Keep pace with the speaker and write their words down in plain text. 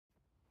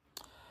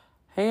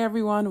Hey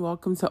everyone,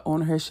 welcome to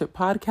Own Her Ship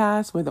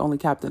podcast, where the only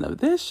captain of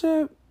this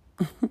ship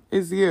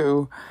is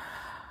you.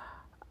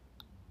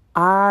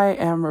 I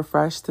am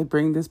refreshed to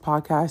bring this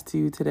podcast to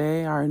you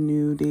today. Our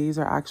new days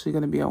are actually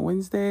going to be on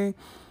Wednesday,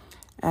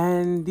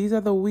 and these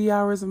are the wee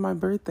hours of my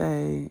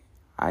birthday.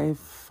 I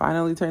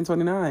finally turned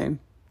 29.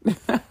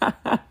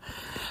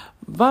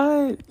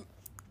 But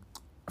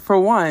for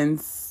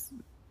once,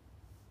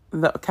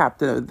 the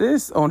captain of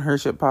this Own Her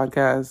Ship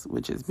podcast,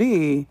 which is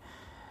me,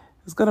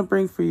 is going to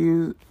bring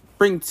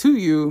to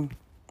you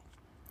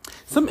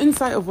some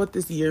insight of what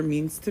this year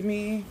means to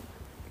me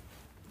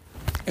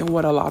and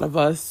what a lot of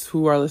us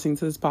who are listening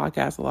to this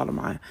podcast, a lot of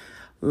my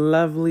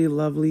lovely,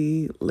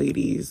 lovely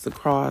ladies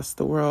across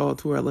the world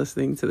who are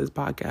listening to this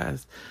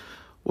podcast,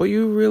 what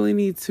you really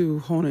need to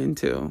hone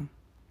into.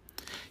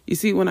 You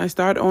see, when I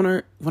started Own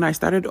Her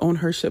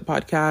Ship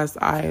podcast,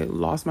 I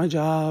lost my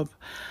job.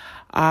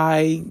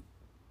 I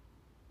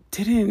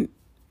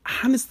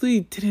honestly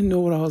didn't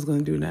know what I was going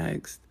to do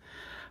next.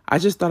 I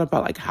just thought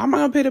about how am I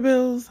going to pay the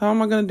bills? How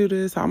am I going to do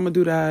this? How am I going to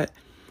do that?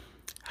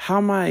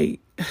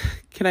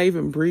 Can I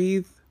even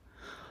breathe?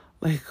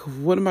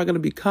 What am I going to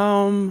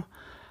become?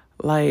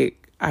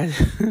 I'm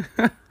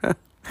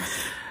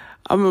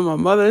in my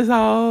mother's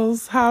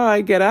house. How do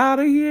I get out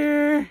of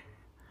here?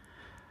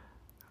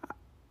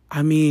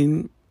 I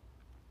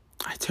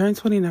turned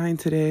 29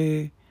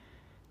 today,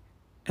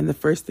 and the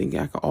first thing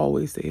I can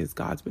always say is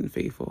God's been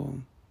faithful.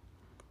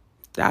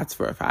 That's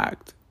for a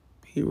fact.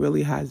 He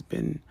really has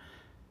been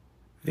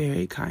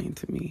very kind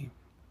to me.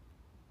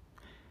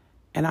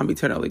 And I'm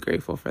eternally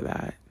grateful for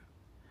that.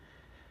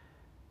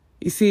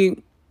 You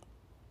see,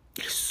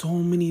 there's so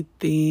many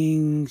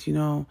things,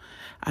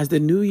 as the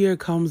new year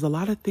comes, a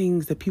lot of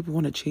things that people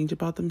want to change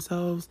about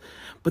themselves.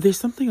 But there's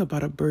something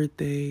about a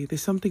birthday.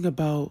 There's something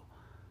about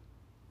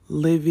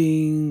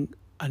living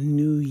a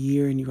new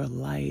year in your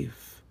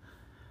life.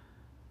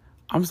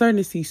 I'm starting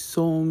to see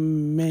so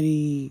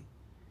many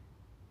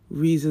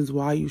reasons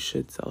why you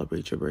should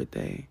celebrate your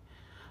birthday.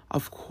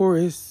 Of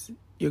course,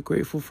 you're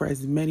grateful for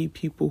as many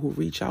people who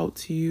reach out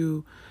to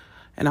you.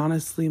 And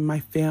honestly, my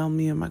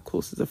family and my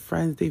closest of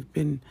friends, they've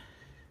been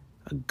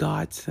a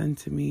godsend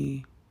to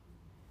me.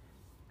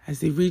 As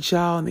they reach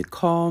out and they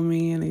call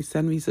me and they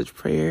send me such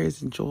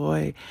prayers and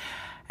joy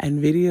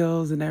and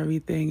videos and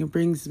everything, it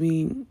brings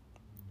me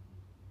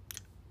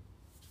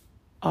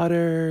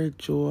utter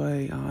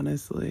joy,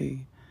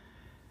 honestly.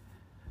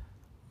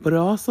 But it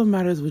also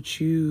matters what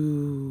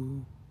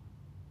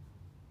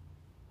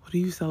do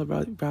you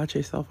celebrate about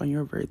yourself on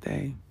your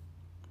birthday?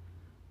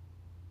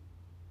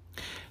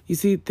 You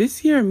see,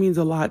 this year means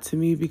a lot to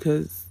me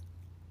because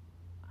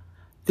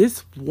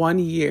this 1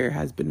 year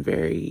has been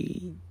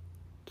very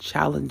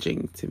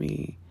challenging to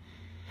me.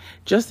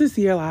 Just this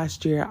year,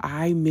 last year,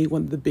 I made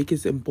one of the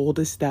biggest and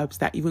boldest steps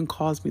that even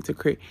caused me to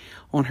create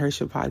Own Her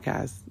Ship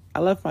podcast.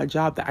 I left my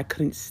job that I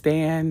couldn't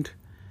stand.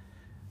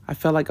 I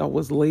felt like I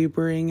was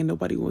laboring and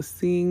nobody was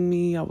seeing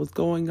me. I was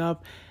going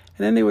up.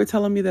 And then they were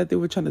telling me that they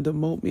were trying to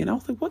demote me. And I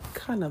was like, what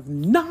kind of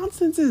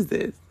nonsense is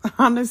this?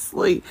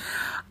 Honestly,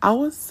 I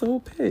was so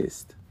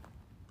pissed.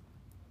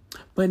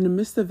 But in the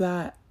midst of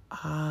that,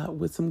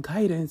 with some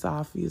guidance,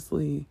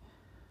 obviously,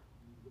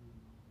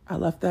 I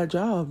left that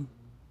job.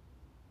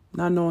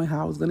 Not knowing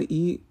how I was going to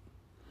eat,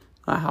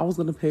 how I was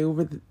going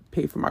to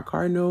pay for my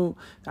car note.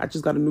 I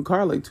just got a new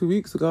car 2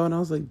 weeks ago. And I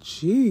was like,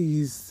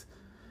 geez,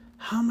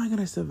 how am I going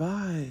to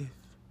survive?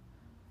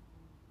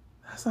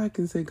 That's how I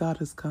can say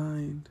God is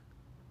kind.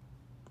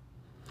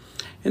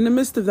 In the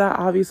midst of that,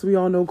 obviously, we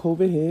all know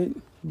COVID hit.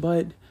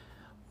 But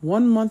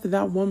 1 month,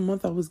 I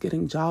was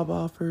getting job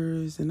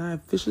offers. And I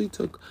officially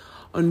took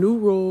a new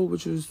role,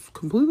 which was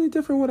completely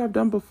different what I've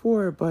done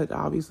before. But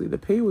obviously, the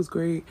pay was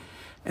great.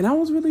 And I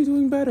was really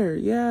doing better.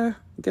 Yeah,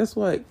 guess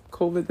what?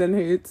 COVID then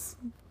hits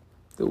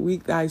the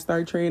week that I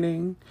start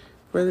training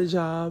for the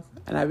job.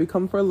 And I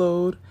become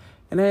furloughed.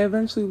 And I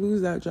eventually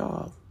lose that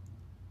job.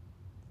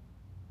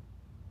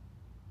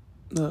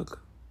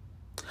 Look,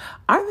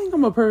 I think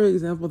I'm a perfect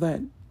example that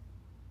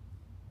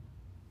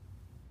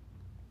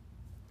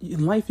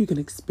in life you can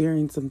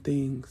experience some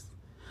things.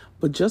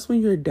 But just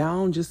when you're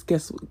down, just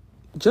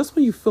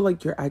when you feel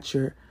like you're at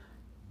your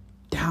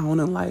down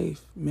in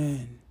life,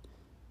 man,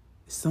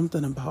 it's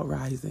something about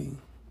rising.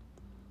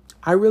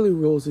 I really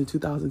rose in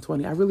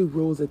 2020. I really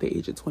rose at the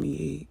age of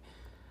 28.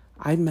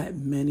 I met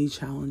many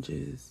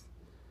challenges,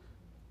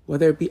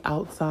 whether it be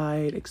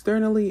outside,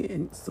 externally,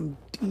 and some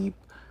deep,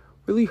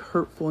 really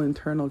hurtful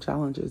internal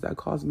challenges that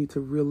caused me to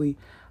really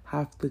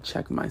have to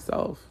check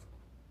myself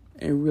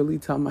and really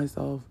tell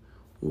myself,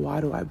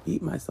 why do I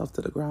beat myself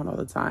to the ground all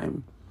the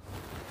time?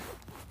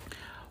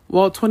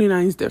 Well,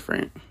 29 is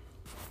different.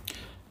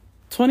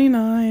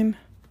 29,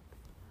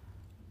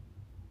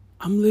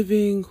 I'm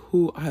living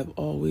who I've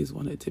always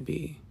wanted to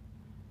be.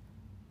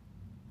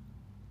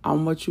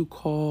 I'm what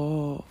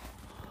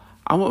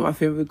my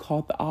family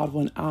called the odd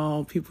one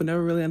out. People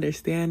never really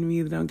understand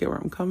me. They don't get where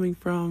I'm coming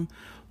from.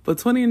 But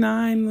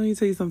 29, let me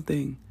tell you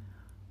something.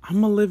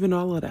 I'm going to live in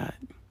all of that.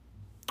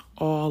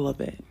 All of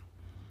it.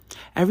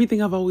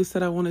 Everything I've always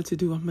said I wanted to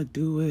do, I'm going to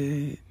do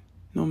it.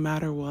 no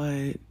matter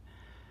what.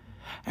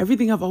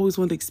 Everything I've always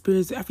wanted to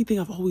experience, everything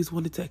I've always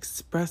wanted to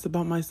express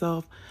about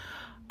myself,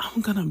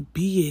 I'm gonna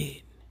be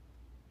it.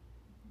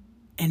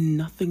 And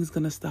nothing's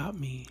gonna stop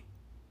me.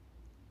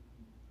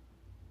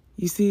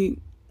 You see,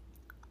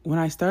 when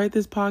I started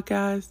this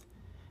podcast,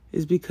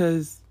 is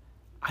because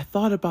I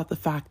thought about the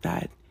fact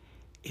that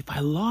if I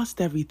lost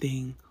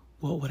everything,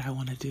 what would I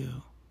want to do?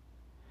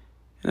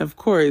 And of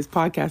course,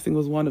 podcasting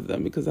was one of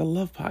them because I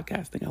love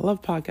podcasting. I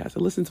love podcasts.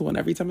 I listen to one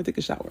every time I take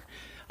a shower.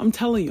 I'm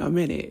telling you, I'm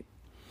in it.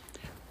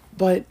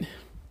 But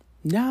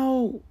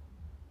now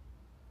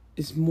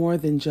it's more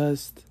than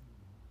just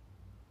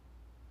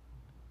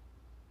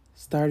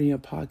starting a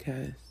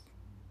podcast.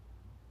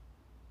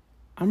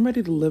 I'm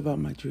ready to live out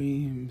my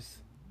dreams.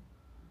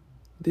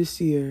 This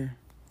year,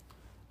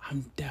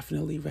 I'm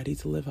definitely ready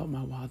to live out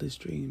my wildest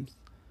dreams.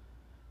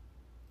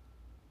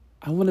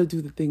 I want to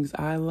do the things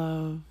I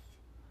love.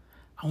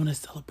 I want to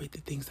celebrate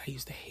the things I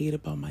used to hate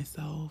about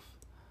myself.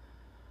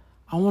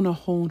 I want to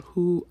hone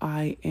who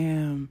I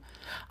am.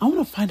 I want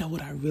to find out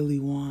what I really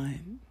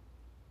want.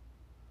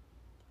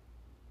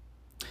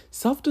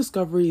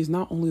 Self-discovery is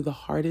not only the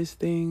hardest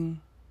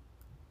thing,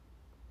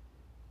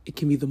 it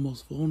can be the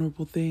most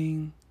vulnerable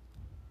thing.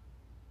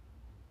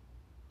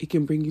 It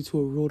can bring you to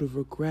a road of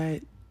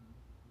regret,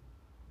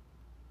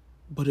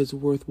 but it's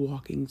worth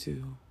walking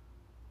to.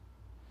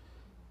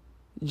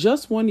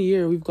 Just 1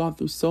 year, we've gone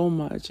through so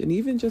much. And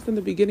even just in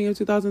the beginning of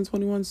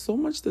 2021, so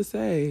much to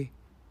say.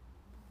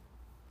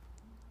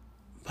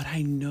 But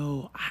I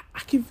know, I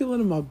can feel it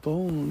in my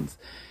bones.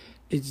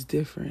 It's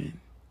different.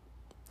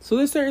 So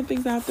there's certain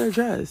things I have to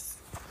address.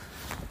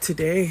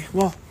 Today,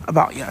 well,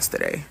 about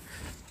yesterday,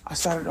 I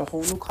started a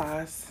whole new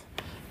class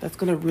that's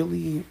going to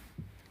really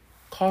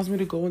cause me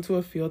to go into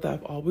a field that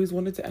I've always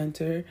wanted to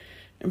enter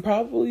and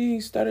probably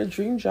start a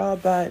dream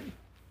job at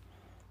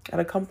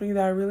a company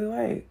that I really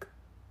like.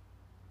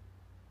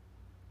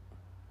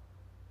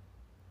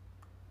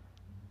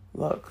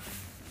 Look,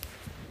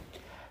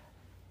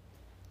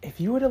 if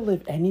you were to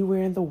live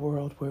anywhere in the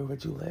world, where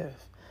would you live?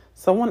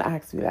 Someone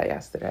asked me that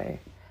yesterday.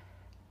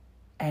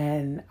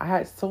 And I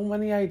had so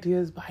many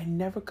ideas, but I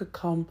never could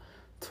come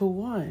to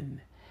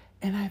one.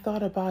 And I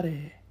thought about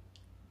it.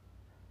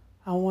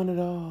 I want it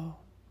all.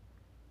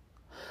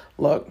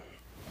 Look,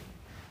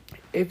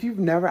 if you've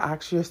never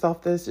asked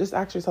yourself this, just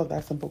ask yourself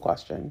that simple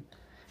question.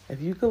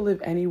 If you could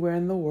live anywhere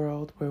in the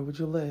world, where would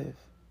you live?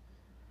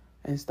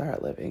 And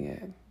start living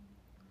it.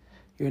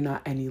 You're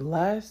not any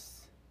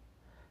less.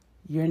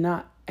 You're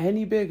not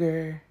any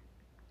bigger,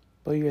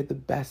 but you're the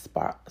best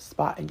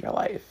spot in your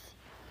life.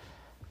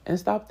 And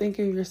stop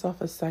thinking of yourself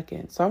a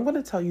second. So I'm going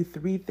to tell you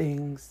 3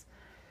 things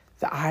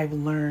that I've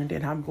learned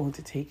and I'm going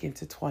to take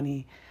into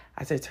 20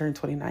 as I turn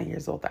 29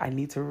 years old that I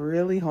need to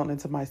really hone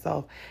into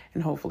myself,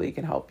 and hopefully it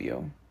can help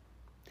you.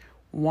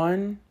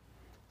 1,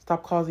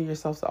 stop causing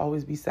yourself to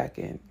always be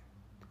second.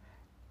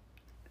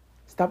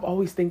 Stop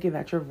always thinking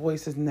that your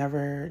voice is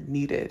never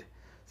needed.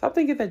 Stop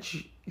thinking that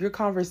your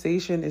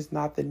conversation is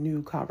not the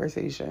new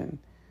conversation.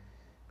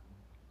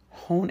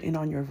 Hone in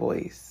on your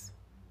voice.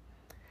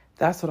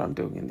 That's what I'm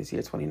doing in this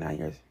year, 29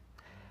 years.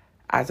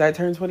 As I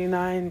turn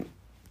 29,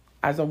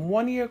 as I'm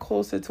 1 year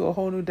closer to a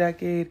whole new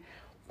decade,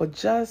 but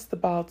just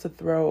about to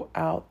throw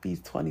out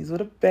these 20s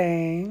with a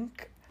bang.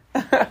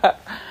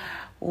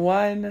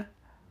 1,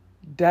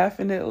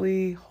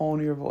 definitely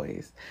hone your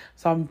voice.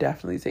 So I'm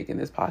definitely taking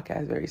this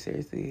podcast very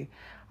seriously.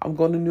 I'm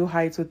going to new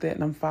heights with it,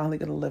 and I'm finally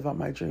going to live out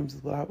my dreams.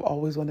 What I've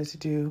always wanted to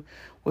do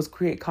was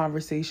create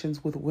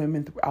conversations with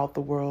women throughout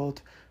the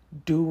world,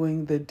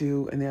 doing the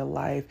do in their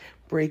life,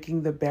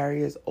 breaking the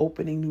barriers,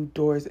 opening new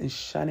doors, and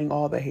shunning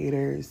all the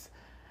haters.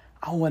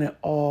 I want it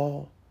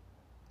all.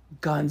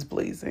 Guns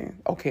blazing.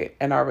 Okay,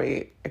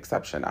 NRA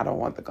exception. I don't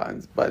want the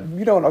guns, but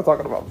you know what I'm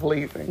talking about,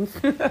 blazing.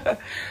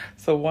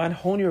 So 1,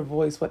 hone your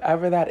voice,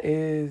 whatever that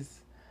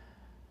is.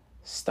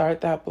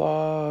 Start that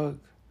blog.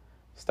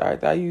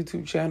 Start that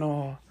YouTube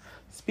channel.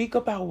 Speak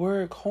up at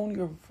work. Hone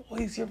your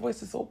voice. Your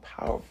voice is so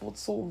powerful.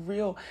 It's so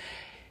real.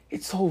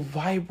 It's so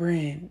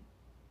vibrant.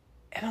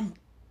 And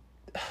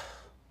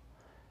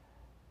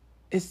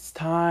it's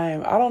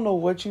time. I don't know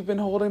what you've been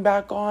holding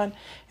back on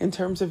in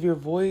terms of your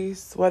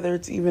voice, whether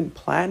it's even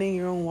planning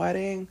your own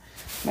wedding.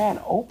 Man,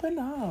 open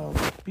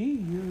up. Be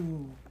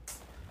you.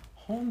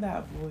 Hone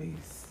that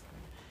voice.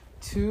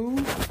 2,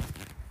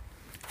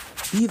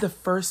 be the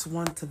first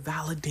one to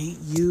validate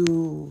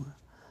you.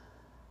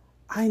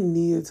 I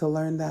needed to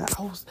learn that.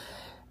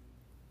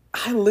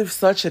 I live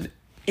such an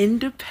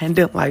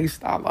independent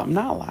lifestyle. I'm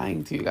not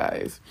lying to you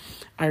guys.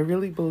 I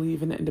really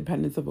believe in the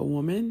independence of a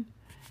woman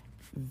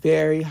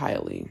very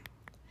highly.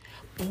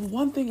 But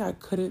one thing I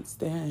couldn't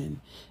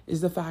stand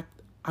is the fact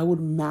I would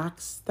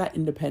max that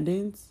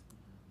independence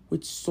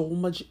with so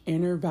much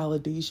inner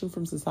validation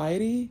from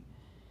society.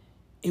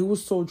 It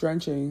was so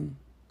drenching.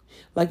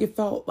 Like, it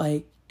felt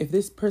like if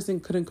this person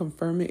couldn't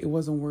confirm it, it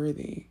wasn't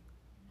worthy.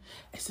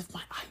 As if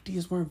my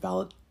ideas weren't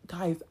valid.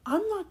 Guys,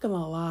 I'm not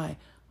gonna lie.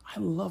 I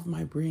love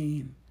my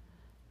brain.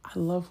 I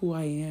love who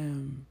I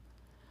am.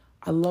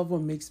 I love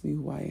what makes me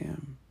who I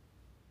am.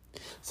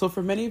 So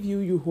for many of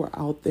you who are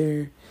out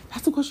there,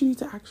 that's the question you need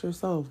to ask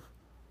yourself.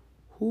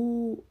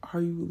 Who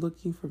are you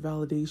looking for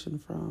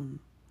validation from?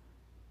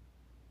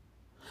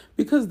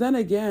 Because then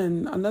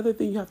again, another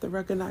thing you have to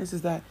recognize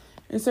is that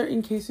in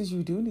certain cases,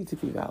 you do need to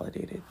be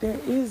validated. There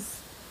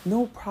is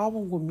no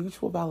problem with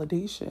mutual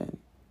validation.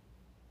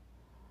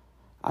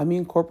 I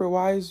mean,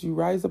 corporate-wise, you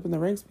rise up in the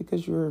ranks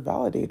because you're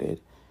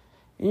validated.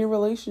 In your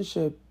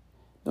relationship,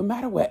 no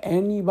matter what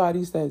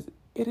anybody says,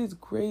 it is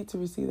great to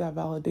receive that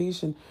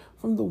validation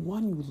from the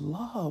one you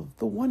love,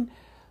 the one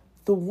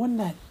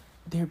that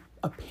their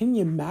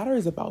opinion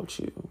matters about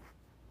you.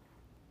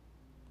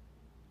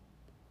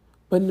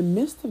 But in the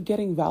midst of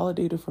getting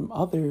validated from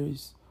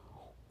others,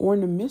 or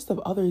in the midst of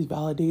others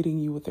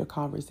validating you with their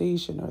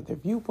conversation or their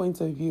viewpoints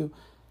of view,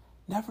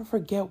 never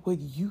forget what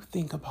you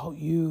think about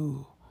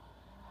you.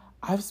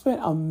 I've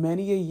spent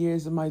many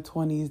years in my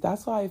 20s.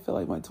 That's why I feel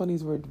like my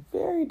 20s were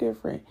very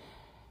different.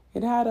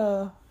 It had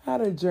a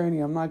journey,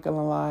 I'm not going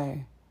to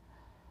lie.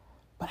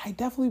 But I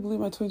definitely believe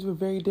my 20s were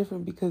very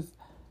different because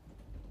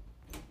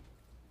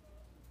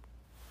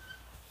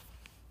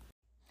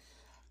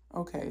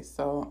okay,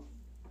 so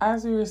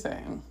as we were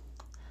saying,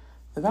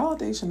 the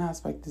validation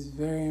aspect is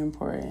very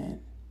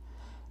important.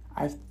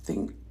 I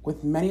think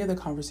with many of the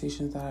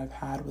conversations that I've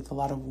had with a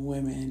lot of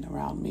women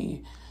around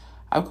me,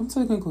 I've come to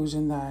the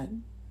conclusion that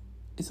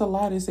it's a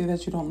lie to say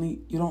that you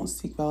don't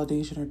seek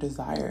validation or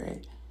desire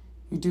it.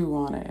 You do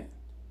want it.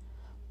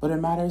 But it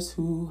matters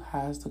who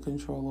has the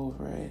control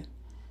over it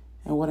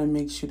and what it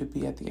makes you to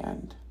be at the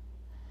end.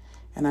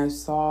 And I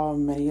saw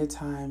many a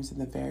times in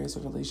the various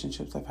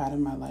relationships I've had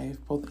in my life,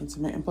 both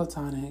intimate and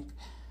platonic,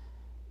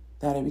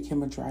 that it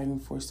became a driving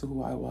force to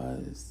who I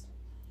was.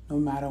 No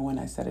matter when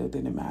I said it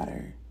didn't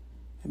matter.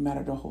 It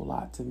mattered a whole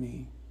lot to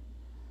me.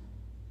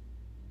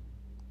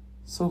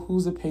 So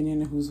whose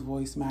opinion and whose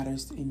voice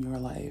matters in your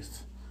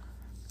life?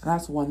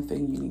 That's one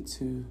thing you need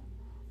to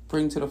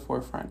bring to the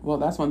forefront. Well,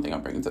 that's one thing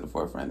I'm bringing to the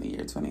forefront in the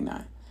year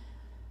 29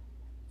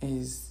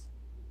 is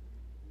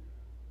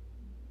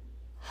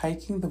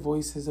hiking the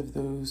voices of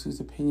those whose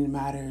opinion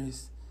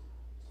matters,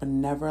 but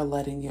never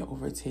letting it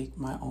overtake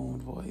my own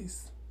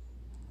voice.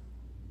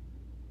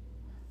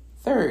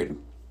 Third,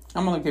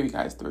 I'm going to give you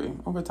guys 3.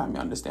 Over time,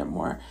 you understand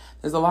more.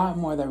 There's a lot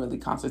more that really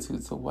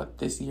constitutes to what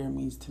this year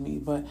means to me,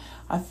 but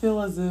I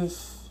feel as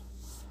if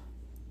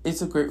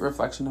it's a great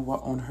reflection of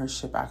what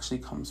ownership actually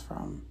comes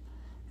from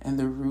and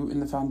the root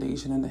and the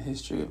foundation and the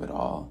history of it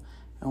all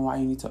and why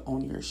you need to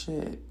own your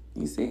shit.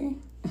 You see?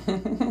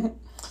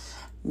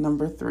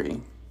 Number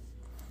 3,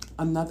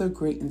 another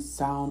great and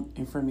sound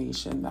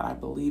information that I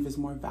believe is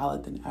more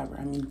valid than ever.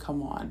 I mean,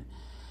 come on.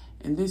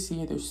 In this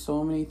year, there's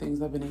so many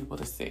things I've been able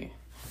to see.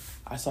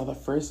 I saw the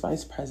first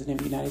vice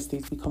president of the United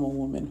States become a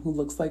woman who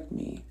looks like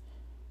me.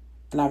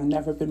 And I've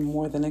never been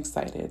more than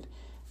excited.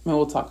 I mean,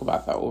 we'll talk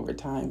about that over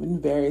time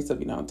and various of,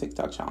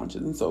 TikTok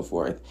challenges and so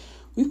forth.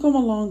 We've come a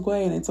long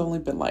way and it's only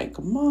been like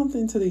a month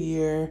into the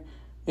year,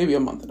 maybe a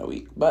month and a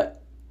week.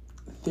 But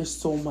there's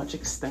so much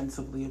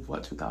extensively of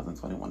what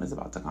 2021 is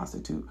about to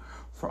constitute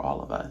for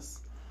all of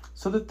us.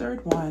 So the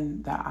third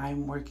one that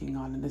I'm working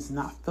on, and it's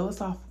not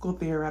philosophical,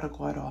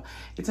 theoretical at all,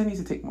 it's I need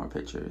to take more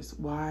pictures.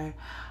 Why?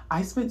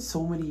 I spent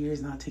so many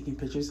years not taking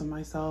pictures of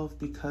myself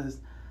because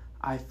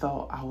I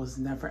felt I was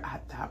never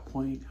at that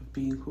point of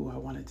being who I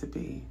wanted to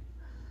be.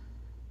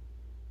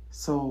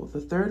 So the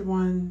third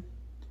one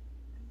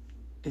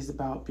is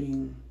about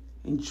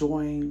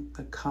enjoying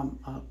the come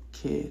up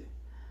kid.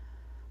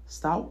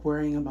 Stop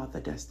worrying about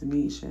the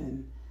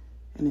destination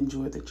and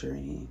enjoy the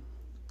journey.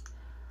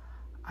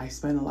 I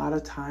spent a lot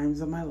of times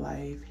in my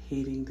life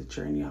hating the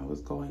journey I was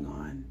going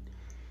on,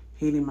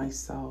 hating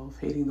myself,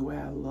 hating the way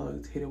I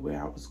looked, hating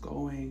where I was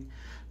going,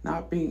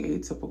 not being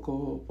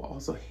atypical, but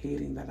also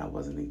hating that I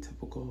wasn't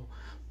atypical,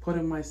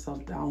 putting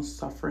myself down,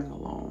 suffering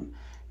alone.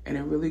 And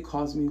it really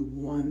caused me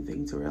one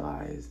thing to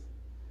realize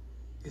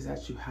is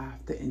that you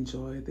have to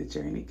enjoy the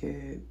journey,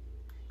 kid.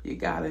 You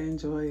gotta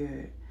enjoy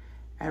it.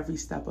 Every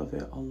step of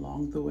it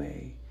along the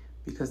way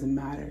because it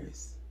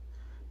matters.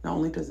 Not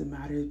only does it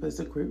matter, but it's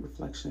a great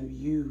reflection of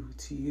you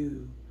to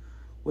you.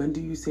 When do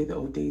you say the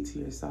ode to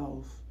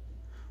yourself?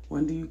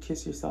 When do you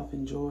kiss yourself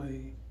in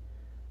joy?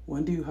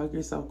 When do you hug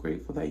yourself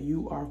grateful that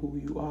you are who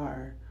you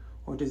are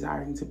or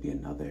desiring to be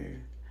another?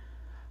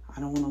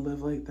 I don't want to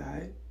live like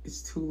that.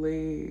 It's too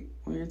late.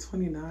 When you're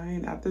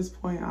 29, at this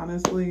point,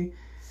 honestly,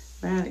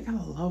 man, I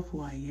gotta love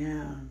who I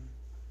am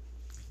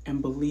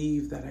and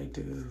believe that I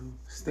do,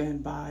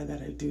 stand by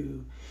that I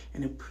do,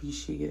 and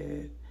appreciate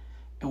it.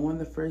 And one of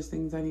the first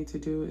things I need to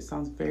do, it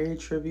sounds very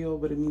trivial,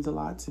 but it means a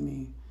lot to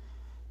me,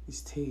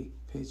 is take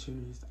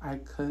pictures. I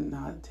could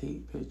not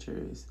take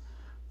pictures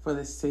for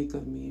the sake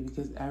of me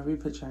because every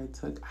picture I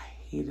took, I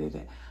hated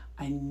it.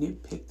 I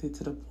nitpicked it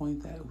to the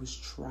point that it was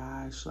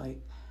trash. Like,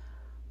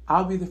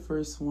 I'll be the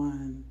first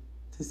one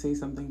to say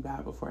something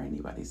bad before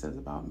anybody says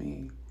about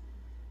me.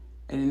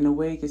 And in a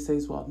way, it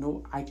says, well,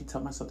 no, I can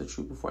tell myself the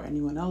truth before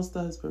anyone else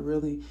does, but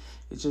really,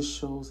 it just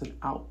shows an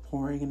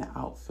outpouring and an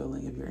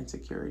outfilling of your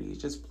insecurity.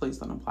 It's just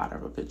placed on a platter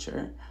of a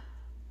picture.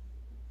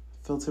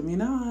 Filter me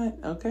not,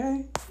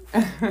 okay?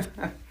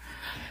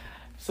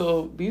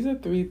 So these are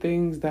 3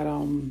 things that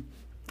I'm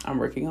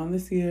working on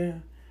this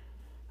year.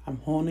 I'm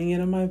honing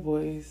in on my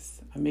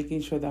voice. I'm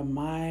making sure that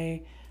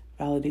my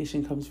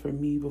validation comes from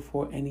me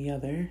before any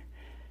other.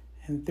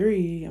 And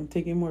 3, I'm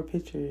taking more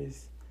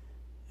pictures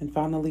and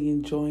finally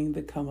enjoying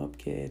the come up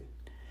kid.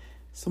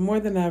 So more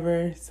than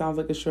ever, sounds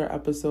like a short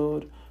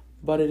episode,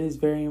 but it is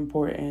very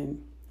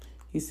important.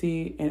 You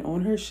see, in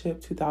Own Her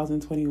Ship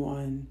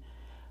 2021,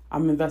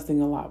 I'm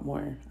investing a lot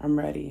more. I'm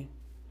ready.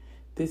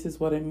 This is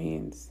what it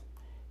means.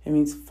 It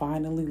means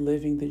finally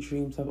living the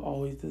dreams I've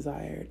always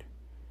desired.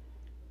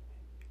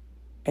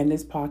 And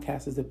this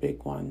podcast is a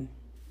big one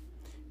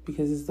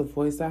because it's the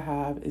voice I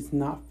have. It's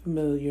not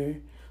familiar.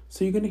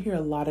 So you're going to hear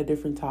a lot of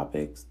different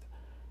topics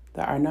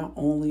that are not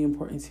only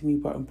important to me,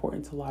 but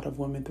important to a lot of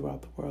women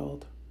throughout the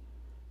world.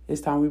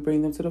 It's time we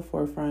bring them to the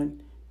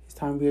forefront. It's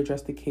time we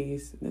address the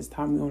case. And it's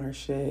time we own our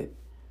shit,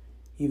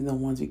 even the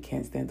ones we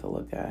can't stand to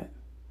look at.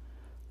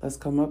 Let's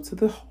come up to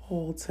the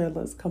altar.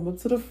 Let's come up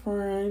to the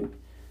front.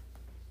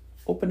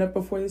 Open up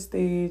before the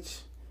stage.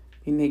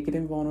 Be naked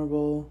and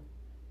vulnerable.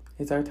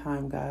 It's our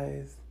time,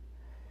 guys.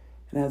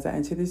 And as I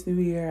enter this new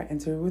year, I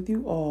enter with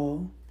you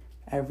all.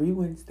 Every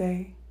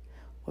Wednesday,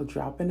 we'll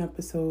drop an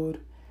episode.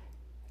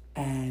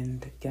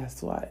 And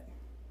guess what?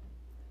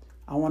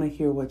 I want to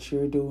hear what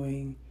you're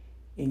doing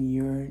in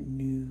your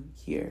new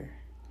year,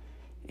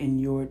 in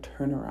your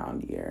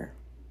turnaround year,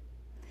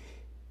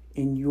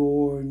 in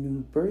your new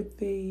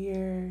birthday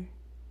year,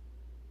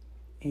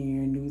 in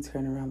your new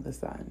turn around the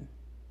sun.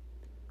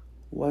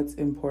 What's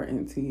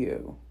important to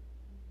you?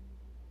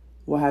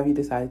 What have you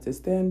decided to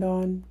stand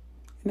on?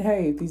 And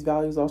hey, if these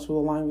values also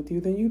align with you,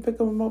 then you pick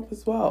them up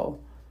as well.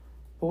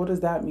 But what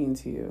does that mean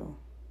to you?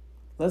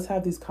 Let's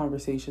have these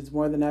conversations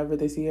more than ever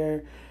this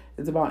year.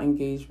 It's about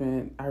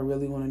engagement. I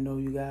really want to know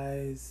you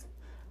guys.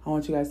 I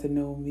want you guys to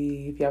know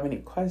me. If you have any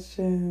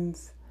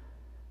questions,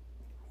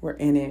 we're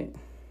in it.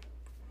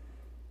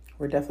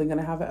 We're definitely going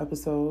to have an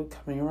episode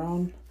coming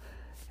around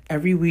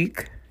every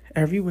week,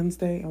 every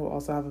Wednesday. And we'll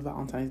also have a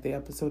Valentine's Day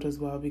episode as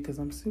well because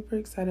I'm super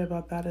excited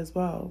about that as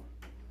well.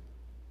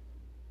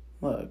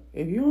 Look,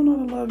 if you don't know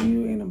how to love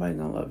you, ain't nobody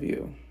going to love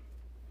you.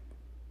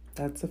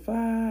 That's a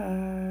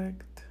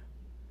fact.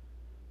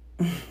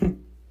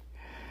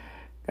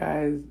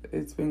 Guys,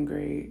 it's been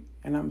great.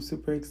 And I'm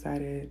super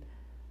excited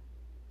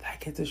that I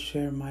get to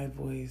share my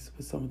voice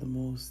with some of the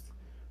most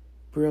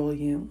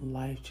brilliant,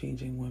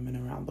 life-changing women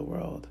around the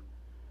world.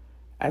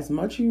 As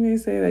much you may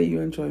say that you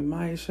enjoy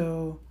my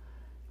show,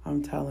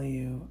 I'm telling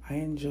you, I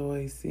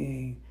enjoy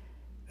seeing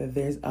that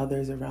there's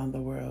others around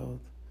the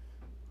world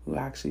who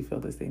actually feel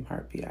the same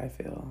heartbeat I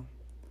feel.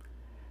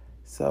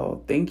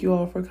 So thank you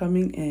all for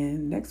coming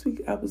in. Next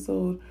week's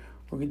episode,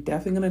 we're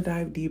definitely going to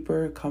dive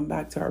deeper, come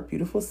back to our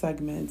beautiful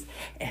segments,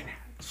 and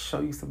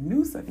show you some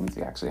new segments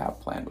we actually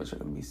have planned, which are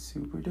going to be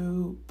super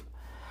dope.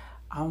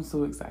 I'm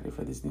so excited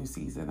for this new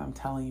season. I'm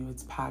telling you,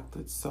 it's packed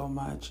with so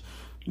much.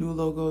 New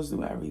logos,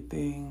 new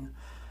everything.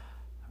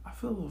 I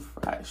feel a little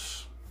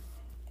fresh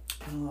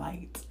and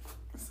light.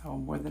 So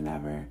more than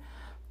ever,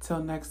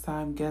 till next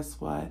time, guess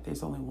what?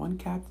 There's only one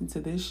captain to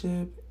this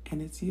ship,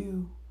 and it's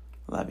you.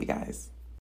 Love you guys.